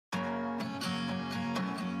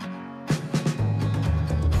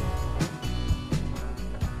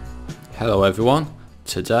Hello everyone,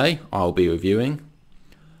 today I'll be reviewing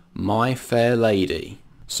My Fair Lady.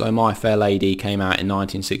 So My Fair Lady came out in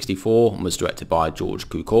 1964 and was directed by George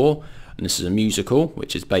Cukor, and this is a musical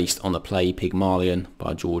which is based on the play Pygmalion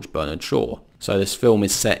by George Bernard Shaw. So this film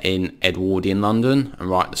is set in Edwardian London, and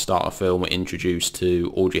right at the start of the film we're introduced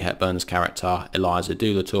to Audrey Hepburn's character Eliza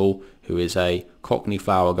Doolittle, who is a Cockney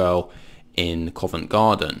flower girl in Covent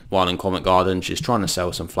Garden. While in Covent Garden she's trying to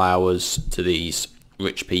sell some flowers to these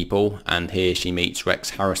rich people, and here she meets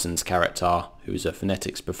Rex Harrison's character, who's a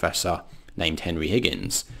phonetics professor named Henry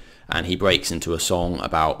Higgins, and he breaks into a song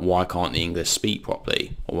about why can't the English speak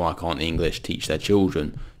properly, or why can't the English teach their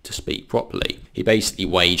children to speak properly. He basically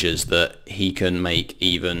wagers that he can make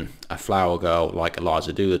even a flower girl like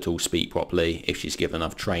Eliza Doolittle speak properly if she's given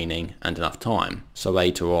enough training and enough time. So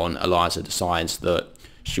later on Eliza decides that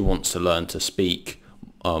she wants to learn to speak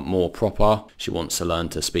more proper. She wants to learn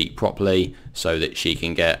to speak properly so that she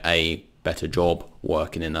can get a better job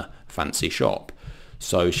working in a fancy shop.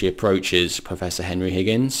 So she approaches Professor Henry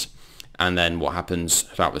Higgins, and then what happens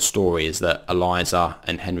throughout the story is that Eliza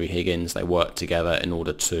and Henry Higgins, they work together in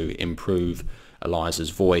order to improve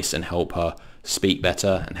Eliza's voice and help her speak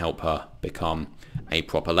better and help her become a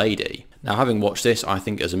proper lady. Now, having watched this, I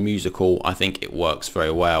think as a musical, I think it works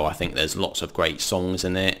very well. I think there's lots of great songs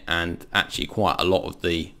in it, and actually quite a lot of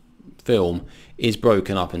the film is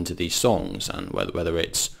broken up into these songs, and whether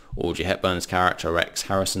it's Audrey Hepburn's character, Rex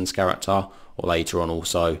Harrison's character, or later on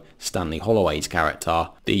also Stanley Holloway's character,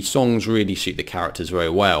 the songs really suit the characters very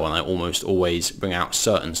well, and they almost always bring out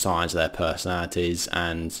certain sides of their personalities,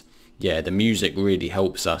 and yeah, the music really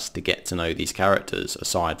helps us to get to know these characters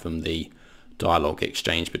aside from the dialogue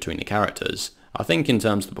exchange between the characters. I think in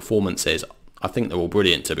terms of the performances, I think they're all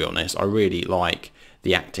brilliant, to be honest. I really like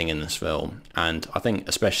the acting in this film, and I think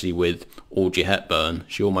especially with Audrey Hepburn,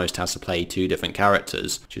 she almost has to play two different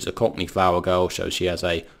characters. She's a Cockney flower girl, so she has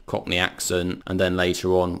a Cockney accent, and then later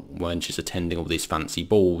on when she's attending all these fancy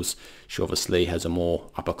balls, she obviously has a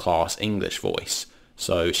more upper class English voice,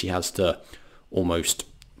 so she has to almost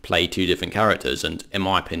play two different characters, and in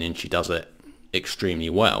my opinion she does it extremely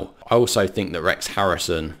well. I also think that Rex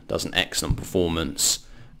Harrison does an excellent performance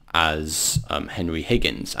as Henry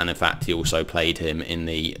Higgins, and in fact he also played him in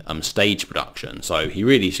the stage production, so he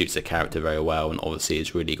really suits the character very well, and obviously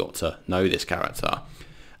has really got to know this character.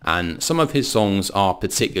 And some of his songs are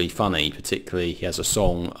particularly funny. Particularly he has a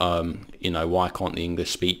song, why can't the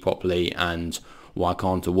English speak properly, and why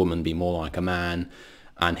can't a woman be more like a man,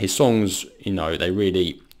 and his songs, they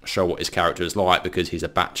really show what his character is like, because he's a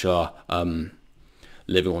bachelor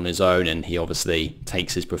living on his own, and he obviously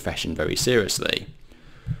takes his profession very seriously.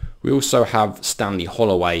 We also have Stanley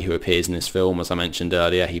Holloway, who appears in this film. As I mentioned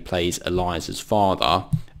earlier, he plays Eliza's father,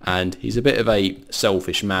 and he's a bit of a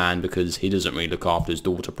selfish man because he doesn't really look after his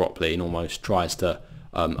daughter properly, and almost tries to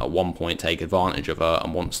at one point take advantage of her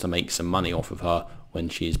and wants to make some money off of her when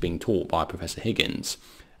she is being taught by Professor Higgins.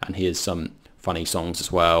 And he has some funny songs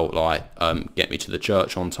as well, like Get Me to the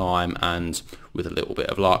Church on Time and With a Little Bit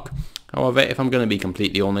of Luck. However, if I'm going to be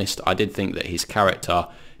completely honest, I did think that his character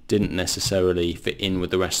didn't necessarily fit in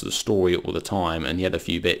with the rest of the story all the time, and he had a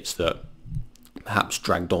few bits that perhaps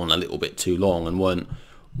dragged on a little bit too long and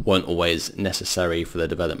weren't always necessary for the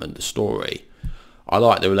development of the story. I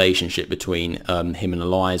like the relationship between him and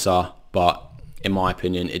Eliza, but in my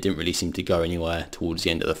opinion it didn't really seem to go anywhere towards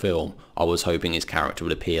the end of the film. I was hoping his character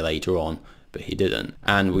would appear later on, but he didn't.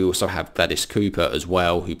 And we also have Gladys Cooper as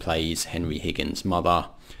well, who plays Henry Higgins' mother,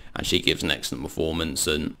 and she gives an excellent performance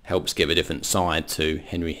and helps give a different side to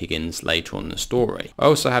Henry Higgins later on in the story. I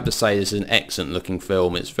also have to say this is an excellent looking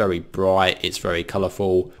film. It's very bright, it's very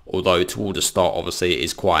colourful, although toward the start obviously it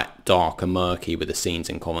is quite dark and murky with the scenes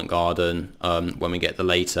in Covent Garden. When we get the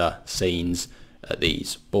later scenes at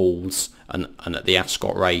these balls and at the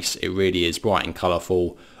Ascot race, it really is bright and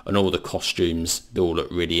colourful, and all the costumes, they all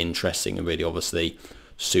look really interesting and really obviously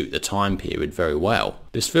suit the time period very well.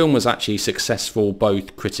 This film was actually successful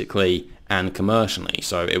both critically and commercially,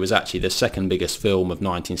 so it was actually the second biggest film of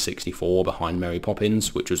 1964 behind Mary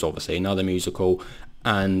Poppins, which was obviously another musical,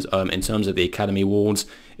 and in terms of the Academy Awards,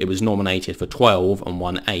 it was nominated for 12 and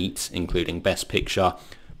won 8, including Best Picture,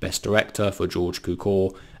 Best Director for George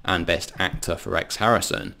Cukor, and Best Actor for Rex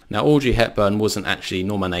Harrison. Now, Audrey Hepburn wasn't actually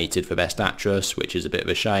nominated for Best Actress, which is a bit of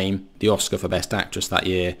a shame. The Oscar for Best Actress that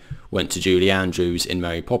year went to Julie Andrews in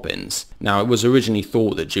Mary Poppins. Now, it was originally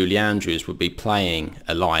thought that Julie Andrews would be playing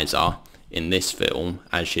Eliza in this film,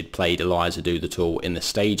 as she'd played Eliza Doolittle in the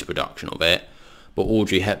stage production of it, but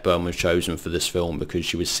Audrey Hepburn was chosen for this film because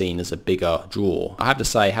she was seen as a bigger draw. I have to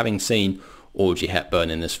say, having seen Audrey Hepburn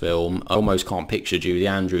in this film, I almost can't picture Julie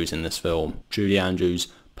Andrews in this film. Julie Andrews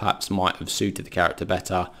perhaps might have suited the character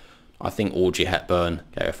better. I think Audrey Hepburn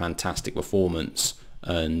gave a fantastic performance,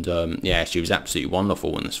 and yeah, she was absolutely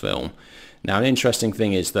wonderful in this film. Now, an interesting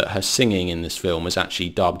thing is that her singing in this film was actually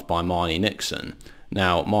dubbed by Marnie Nixon.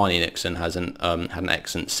 Now, Marnie Nixon had an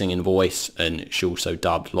excellent singing voice, and she also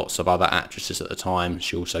dubbed lots of other actresses at the time.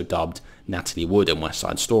 She also dubbed Natalie Wood in West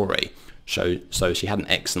Side Story. So she had an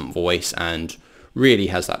excellent voice and really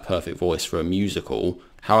has that perfect voice for a musical.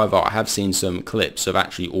 However, I have seen some clips of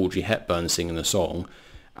actually Audrey Hepburn singing the song,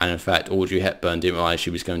 and in fact Audrey Hepburn didn't realise she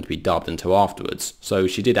was going to be dubbed until afterwards. So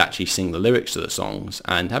she did actually sing the lyrics to the songs,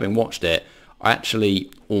 and having watched it, I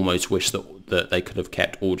actually almost wish that they could have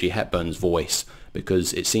kept Audrey Hepburn's voice,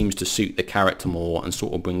 because it seems to suit the character more and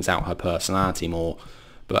sort of brings out her personality more.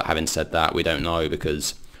 But having said that, we don't know,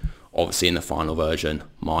 because obviously in the final version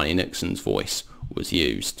Marnie Nixon's voice was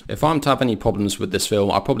used. If I'm to have any problems with this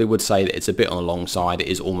film, I probably would say that it's a bit on the long side. It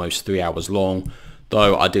is almost 3 hours long,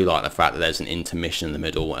 though I do like the fact that there's an intermission in the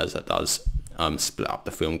middle, as it does split up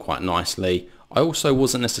the film quite nicely. I also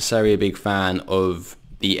wasn't necessarily a big fan of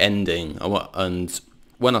the ending, and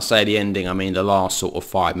when I say the ending, I mean the last sort of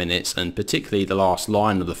 5 minutes, and particularly the last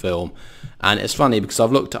line of the film. And it's funny because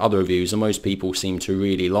I've looked at other reviews and most people seem to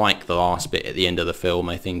really like the last bit at the end of the film.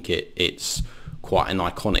 They think it's quite an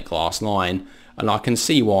iconic last line, and I can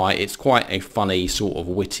see why. It's quite a funny sort of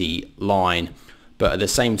witty line, but at the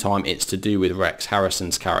same time it's to do with Rex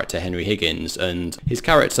Harrison's character Henry Higgins, and his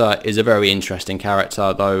character is a very interesting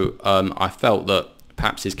character, though I felt that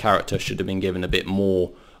perhaps his character should have been given a bit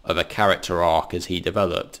more of a character arc as he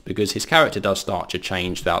developed, because his character does start to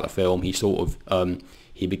change throughout the film. He sort of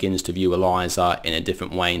he begins to view Eliza in a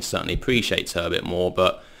different way and certainly appreciates her a bit more,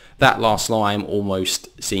 but that last line almost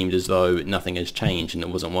seemed as though nothing has changed and it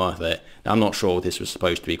wasn't worth it. Now, I'm not sure if this was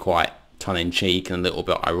supposed to be quite tongue-in-cheek and a little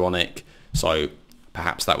bit ironic, so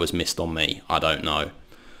perhaps that was missed on me, I don't know.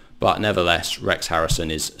 But nevertheless, Rex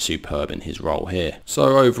Harrison is superb in his role here.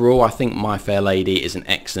 So overall, I think My Fair Lady is an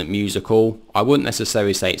excellent musical. I wouldn't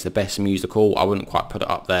necessarily say it's the best musical. I wouldn't quite put it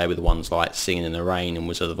up there with ones like Singing in the Rain and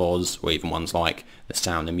Wizard of Oz, or even ones like The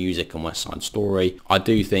Sound of Music and West Side Story. I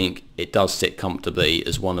do think it does sit comfortably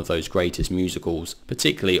as one of those greatest musicals,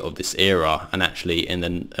 particularly of this era, and actually in the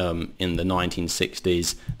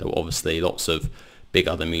 1960s, there were obviously lots of big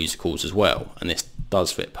other musicals as well, and this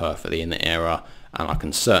does fit perfectly in the era, and I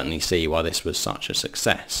can certainly see why this was such a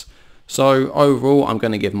success. So overall, I'm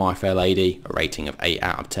going to give My Fair Lady a rating of 8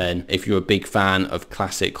 out of 10. If you're a big fan of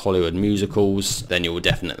classic Hollywood musicals, then you will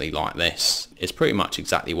definitely like this. It's pretty much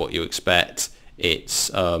exactly what you expect. It's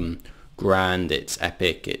grand, it's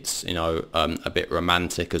epic, it's a bit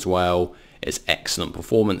romantic as well. It's excellent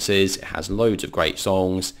performances, it has loads of great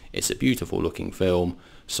songs, it's a beautiful looking film,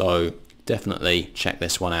 so definitely check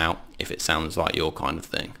this one out if it sounds like your kind of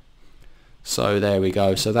thing. So there we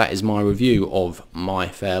go. So that is my review of My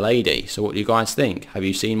Fair Lady. So what do you guys think? Have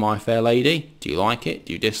you seen My Fair Lady? Do you like it?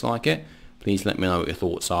 Do you dislike it? Please let me know what your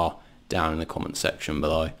thoughts are down in the comment section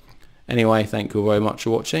below. Anyway, thank you very much for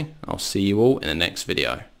watching. I'll see you all in the next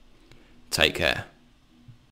video. Take care.